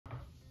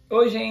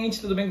Oi gente,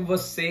 tudo bem com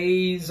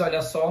vocês?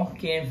 Olha só,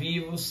 quem é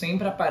vivo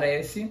sempre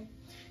aparece.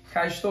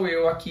 Cá estou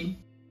eu aqui,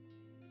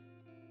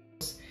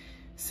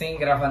 sem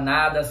gravar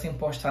nada, sem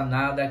postar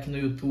nada aqui no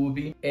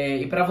YouTube.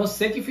 E pra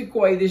você que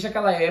ficou aí desde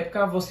aquela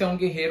época, você é um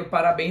guerreiro,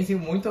 parabéns e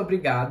muito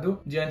obrigado.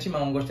 De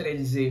antemão, gostaria de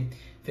dizer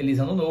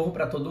feliz ano novo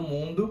pra todo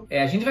mundo.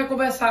 A gente vai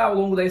conversar ao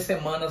longo das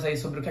semanas aí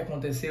sobre o que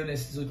aconteceu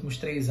nesses últimos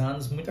 3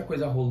 anos. Muita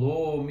coisa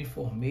rolou, me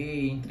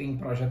formei, entrei em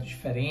projetos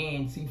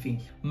diferentes, enfim.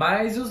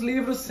 Mas os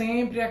livros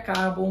sempre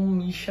acabam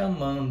me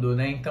chamando,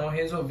 né? Então eu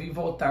resolvi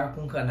voltar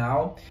com o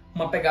canal.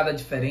 Uma pegada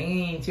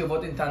diferente, eu vou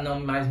tentar não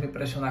mais me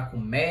pressionar com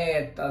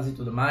metas e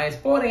tudo mais.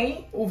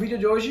 Porém, o vídeo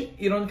de hoje,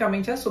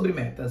 ironicamente, é sobre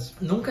metas.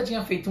 Nunca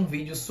tinha feito um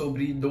vídeo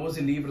sobre 12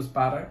 livros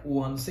para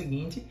o ano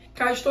seguinte.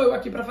 Cá estou eu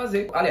aqui para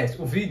fazer, aliás,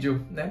 o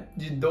vídeo, né,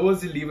 de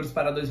 12 livros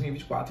para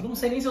 2024. Não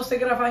sei nem se eu sei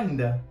gravar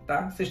ainda,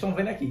 tá? Vocês estão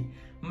vendo aqui.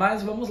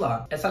 Mas vamos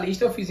lá. Essa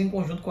lista eu fiz em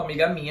conjunto com uma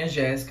amiga minha,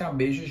 Jéssica.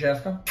 Beijo,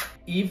 Jéssica.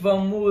 E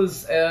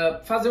vamos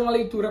fazer uma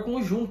leitura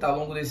conjunta ao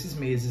longo desses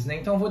meses, né?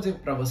 Então eu vou dizer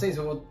para vocês,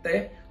 eu vou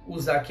até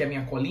usar aqui a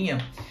minha colinha,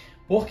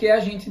 porque a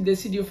gente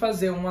decidiu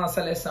fazer uma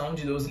seleção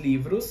de 12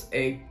 livros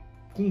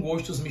com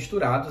gostos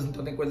misturados,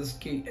 então tem coisas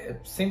que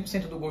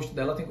 100% do gosto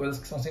dela, tem coisas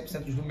que são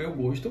 100% do meu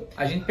gosto.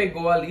 A gente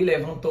pegou ali,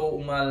 levantou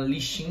uma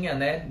listinha,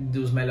 né,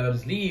 dos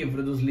melhores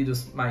livros, dos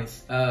livros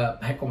mais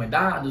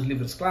recomendados,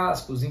 livros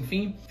clássicos,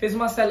 enfim. Fez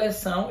uma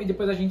seleção e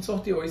depois a gente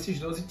sorteou esses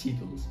 12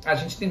 títulos. A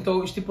gente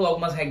tentou estipular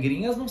algumas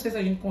regrinhas, não sei se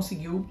a gente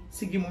conseguiu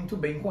seguir muito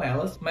bem com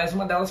elas, mas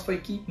uma delas foi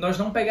que nós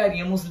não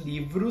pegaríamos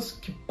livros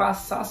que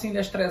passassem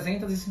das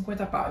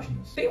 350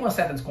 páginas. Tem uma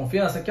certa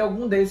desconfiança que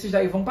algum desses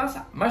daí vão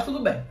passar, mas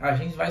tudo bem, a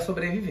gente vai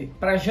sobreviver.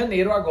 Para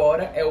janeiro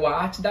agora é o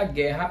Arte da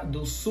Guerra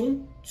do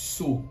Sun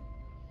Tzu.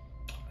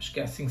 Acho que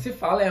é assim que se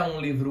fala, é um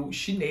livro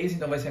chinês,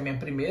 então vai ser a minha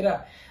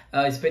primeira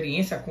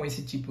experiência com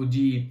esse tipo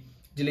de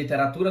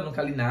literatura,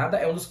 nunca li nada.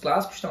 É um dos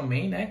clássicos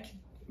também, né, que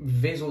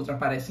vez ou outra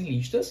aparece em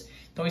listas.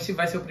 Então esse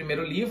vai ser o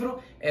primeiro livro,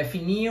 é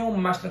fininho,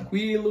 mais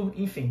tranquilo,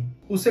 enfim.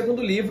 O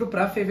segundo livro,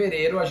 para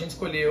fevereiro, a gente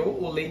escolheu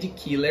o Lady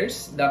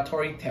Killers, da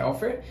Tori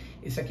Telfer.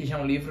 Esse aqui já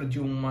é um livro de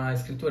uma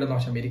escritora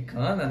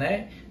norte-americana,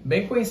 né?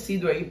 Bem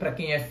conhecido aí para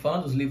quem é fã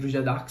dos livros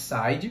da Dark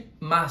Side.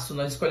 Março,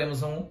 nós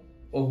escolhemos um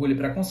Orgulho e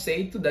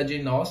Preconceito, da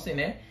Jane Austen,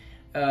 né?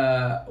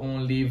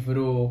 Um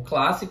livro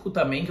clássico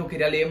também, que eu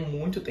queria ler há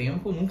muito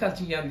tempo. Nunca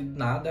tinha lido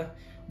nada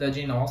da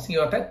Jane Austen.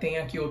 Eu até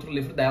tenho aqui outro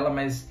livro dela,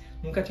 mas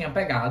nunca tinha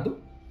pegado.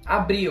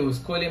 Abril,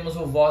 escolhemos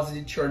o Vozes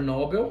de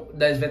Tchernóbil,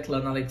 da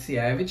Svetlana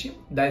Aleksievitch.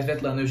 Da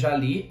Svetlana eu já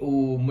li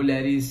o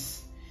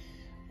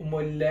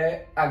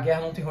A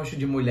Guerra Não Tem Rosto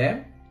de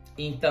Mulher.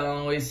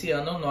 Então esse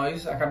ano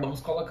nós acabamos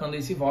colocando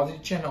esse Vozes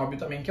de Tchernóbil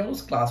também, que é um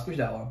dos clássicos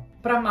dela.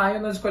 Para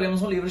maio nós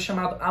escolhemos um livro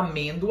chamado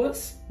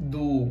Amêndoas,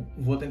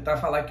 vou tentar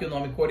falar aqui o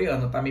nome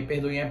coreano, tá? Me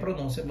perdoem a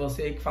pronúncia,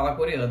 você aí que fala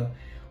coreano.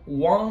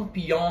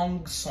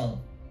 Won-pyung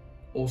Han,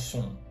 ou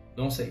Sohn.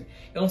 Não sei.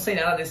 Eu não sei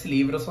nada desse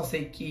livro, eu só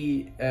sei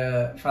que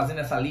fazendo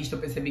essa lista eu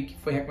percebi que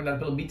foi recomendado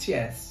pelo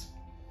BTS.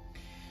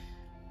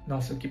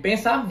 Não sei o que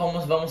pensar,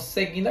 vamos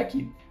seguindo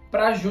aqui.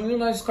 Para junho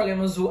nós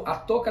escolhemos o A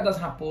Toca das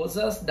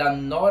Raposas, da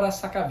Nora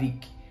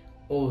Sakavic,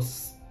 ou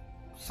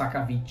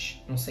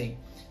Sakavic, não sei.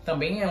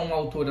 Também é uma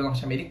autora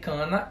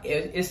norte-americana.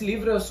 Esse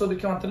livro eu soube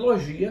que é uma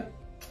trilogia,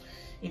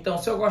 então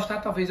se eu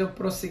gostar talvez eu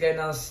prossiga aí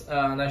nas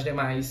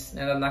demais,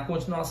 né, na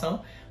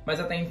continuação,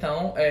 mas até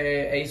então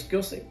é isso que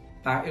eu sei.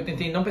 Tá? Eu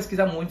tentei não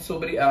pesquisar muito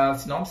sobre a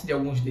sinopse de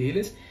alguns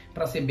deles,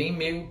 para ser bem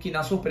meio que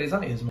na surpresa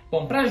mesmo.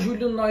 Bom, para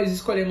julho nós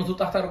escolhemos o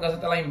Tartarugas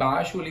até lá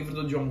embaixo, o livro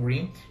do John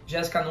Green.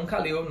 Jéssica nunca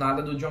leu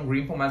nada do John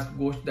Green, por mais que o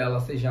gosto dela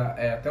seja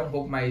até um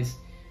pouco mais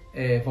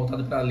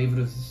voltado para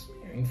livros,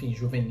 enfim,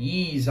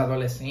 juvenis,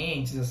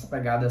 adolescentes, essa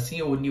pegada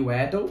assim, ou New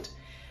Adult.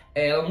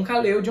 Ela nunca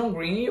leu o John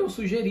Green e eu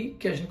sugeri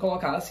que a gente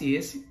colocasse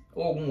esse,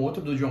 ou algum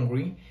outro do John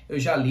Green. Eu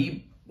já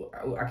li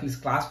aqueles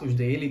clássicos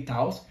dele e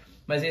tal,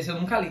 mas esse eu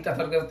nunca li.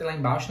 Tartarugas até lá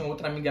embaixo, tem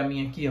outra amiga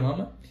minha que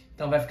ama,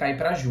 então vai ficar aí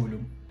para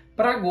julho.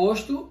 Para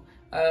agosto,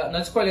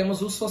 nós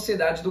escolhemos o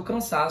Sociedade do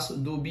Cansaço,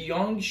 do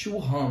Byung-Chul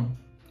Han.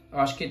 Eu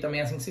acho que também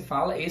é assim que se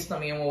fala. Esse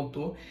também é um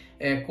autor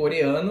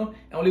coreano.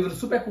 É um livro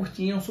super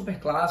curtinho, super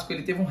clássico.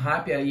 Ele teve um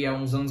hype aí há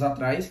uns anos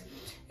atrás.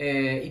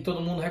 E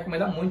todo mundo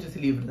recomenda muito esse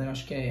livro, né? Eu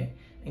acho que é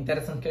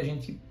interessante que a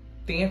gente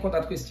tenha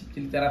contato com esse tipo de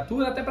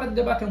literatura, até para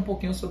debater um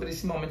pouquinho sobre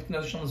esse momento que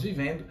nós estamos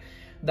vivendo,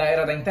 da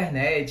era da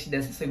internet,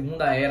 dessa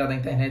segunda era da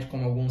internet,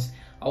 como alguns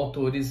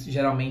autores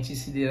geralmente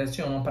se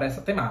direcionam para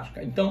essa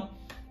temática. Então,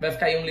 vai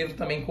ficar aí um livro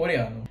também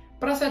coreano.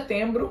 Para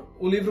setembro,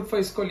 o livro que foi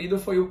escolhido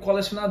foi O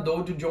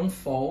Colecionador, de John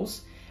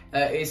Fowles.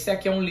 Esse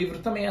aqui é um livro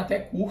também até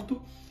curto.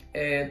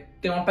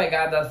 Tem uma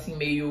pegada assim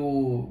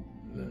meio,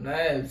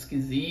 né,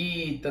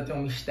 esquisita, tem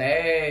um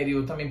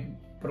mistério. Também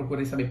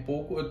procurei saber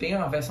pouco. Eu tenho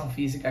uma versão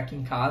física aqui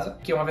em casa,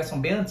 que é uma versão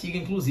bem antiga,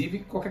 inclusive.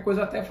 Qualquer coisa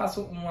eu até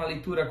faço uma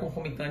leitura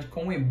concomitante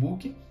com o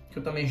e-book, que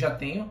eu também já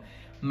tenho.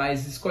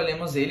 Mas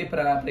escolhemos ele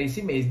para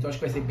esse mês, então acho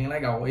que vai ser bem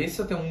legal. Esse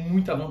eu tenho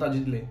muita vontade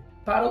de ler.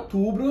 Para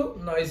outubro,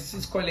 nós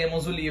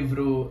escolhemos o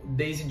livro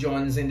Daisy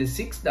Jones and the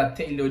Six, da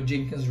Taylor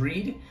Jenkins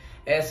Reid.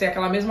 Essa é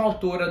aquela mesma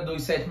autora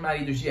dos Sete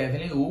Maridos de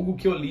Evelyn Hugo,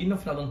 que eu li no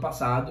final do ano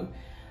passado.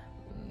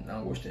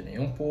 Não gostei nem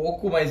um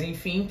pouco, mas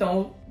enfim,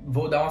 então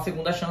vou dar uma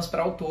segunda chance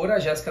para a autora. A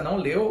Jéssica não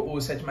leu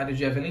os Sete Maridos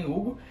de Evelyn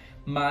Hugo,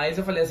 mas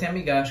eu falei assim,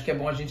 amiga, acho que é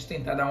bom a gente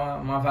tentar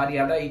dar uma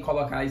variada aí,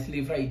 colocar esse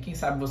livro aí. Quem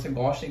sabe você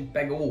gosta e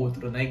pega o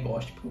outro, né, e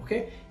goste.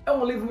 Porque é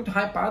um livro muito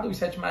hypado, os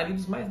Sete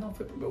Maridos, mas não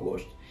foi pro meu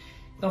gosto.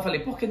 Então eu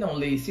falei, por que não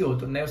ler esse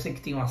outro, né? Eu sei que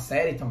tem uma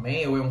série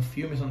também, ou é um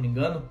filme, se não me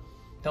engano.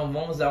 Então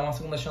vamos dar uma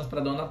segunda chance para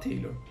Dona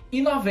Taylor.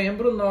 Em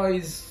novembro,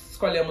 nós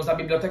escolhemos A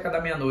Biblioteca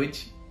da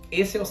Meia-Noite.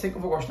 Esse eu sei que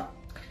eu vou gostar,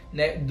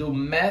 né? Do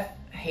Matt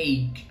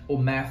Haig, ou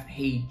Matt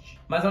Haig.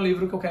 Mas é um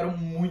livro que eu quero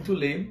muito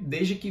ler,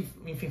 desde que,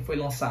 enfim, foi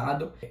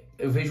lançado.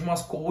 Eu vejo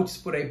umas quotes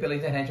por aí pela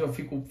internet, eu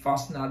fico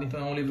fascinado, então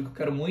é um livro que eu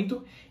quero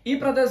muito. E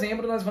para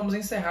dezembro nós vamos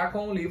encerrar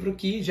com um livro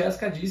que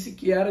Jéssica disse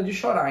que era de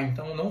chorar.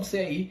 Então não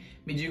sei aí,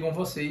 me digam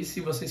vocês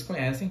se vocês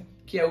conhecem,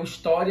 que é o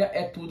História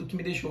é Tudo Que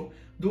Me Deixou,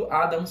 do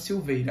Adam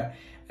Silveira.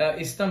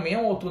 Esse também é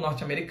um autor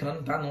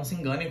norte-americano, tá? Não se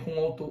enganem com o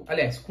autor.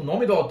 Aliás, com o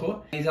nome do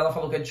autor, mas ela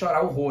falou que é de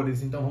chorar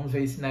horrores. Então vamos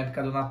ver se na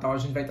época do Natal a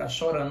gente vai estar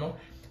chorando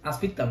as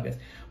pitangas.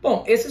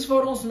 Bom, esses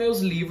foram os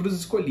meus livros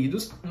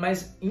escolhidos,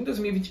 mas em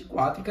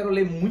 2024 eu quero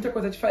ler muita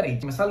coisa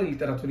diferente. Começar a ler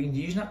literatura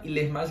indígena e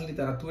ler mais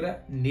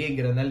literatura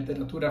negra, né?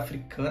 Literatura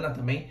africana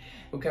também.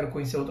 Eu quero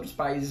conhecer outros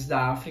países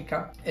da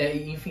África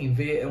e, enfim,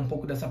 ver um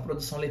pouco dessa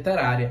produção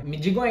literária. Me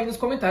digam aí nos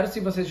comentários se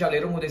vocês já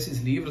leram um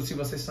desses livros, se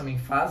vocês também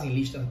fazem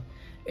lista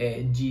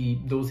de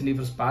 12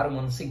 livros para o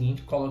ano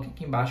seguinte. Coloque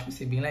aqui embaixo, vai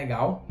ser bem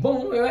legal.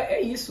 Bom,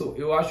 é isso.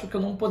 Eu acho que eu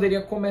não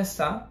poderia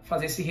começar a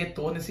fazer esse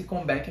retorno, esse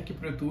comeback aqui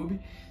pro YouTube,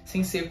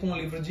 sem ser com um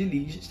livro de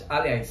listas.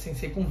 Aliás, sem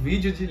ser com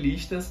vídeo de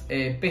listas.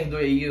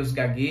 Perdoe aí os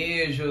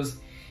gaguejos.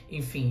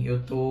 Enfim,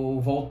 eu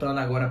tô voltando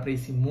agora para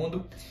esse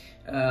mundo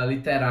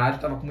literário.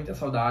 Tava com muita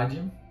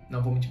saudade,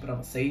 não vou mentir para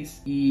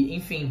vocês. E,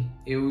 enfim,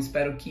 eu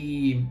espero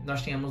que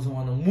nós tenhamos um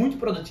ano muito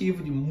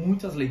produtivo, de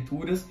muitas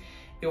leituras.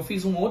 Eu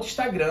fiz um outro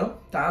Instagram,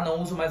 tá? Não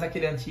uso mais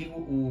aquele antigo,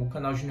 o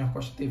canal Junior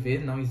Costa TV,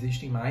 não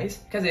existe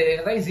mais. Quer dizer,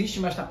 ainda existe,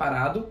 mas tá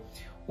parado.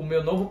 O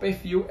meu novo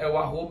perfil é o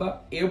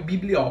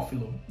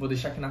 @eubibliófilo. Vou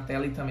deixar aqui na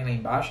tela e também lá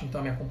embaixo,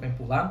 então me acompanhem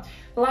por lá.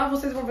 Lá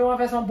vocês vão ver uma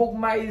versão um pouco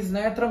mais,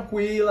 né,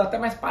 tranquila, até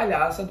mais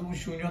palhaça do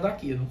Junior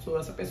daqui. Eu não sou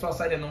essa pessoa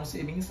séria não,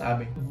 vocês bem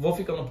sabem. Vou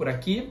ficando por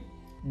aqui.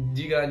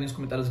 Diga aí nos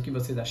comentários o que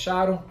vocês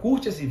acharam.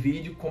 Curte esse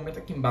vídeo, comenta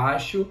aqui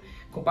embaixo.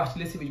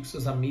 Compartilha esse vídeo com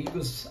seus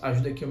amigos,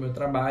 ajuda aqui o meu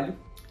trabalho.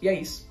 E é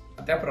isso.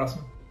 Até a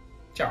próxima.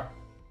 Tchau.